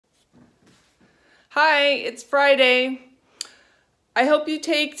Hi, it's Friday. I hope you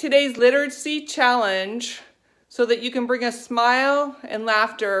take today's literacy challenge so that you can bring a smile and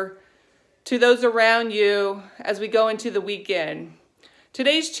laughter to those around you as we go into the weekend.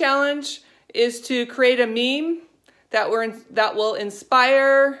 Today's challenge is to create a meme that will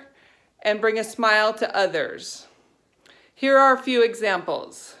inspire and bring a smile to others. Here are a few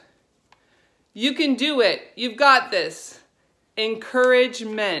examples. You can do it. You've got this.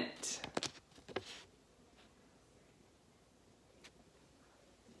 Encouragement.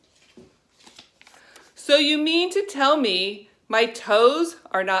 So you mean to tell me my toes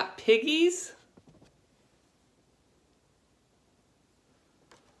are not piggies?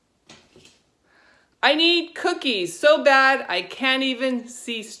 I need cookies so bad I can't even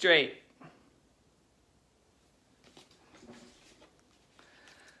see straight.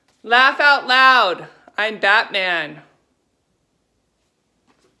 Laugh out loud. I'm Batman.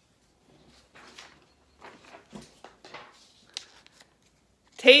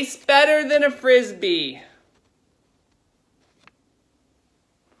 Tastes better than a Frisbee.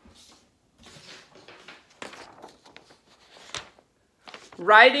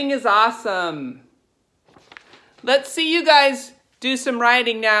 Writing is awesome. Let's see you guys do some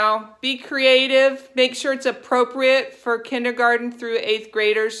writing now. Be creative. Make sure it's appropriate for kindergarten through 8th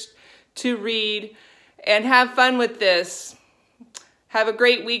graders to read. And have fun with this. Have a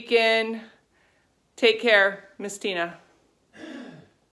great weekend. Take care, Miss Tina.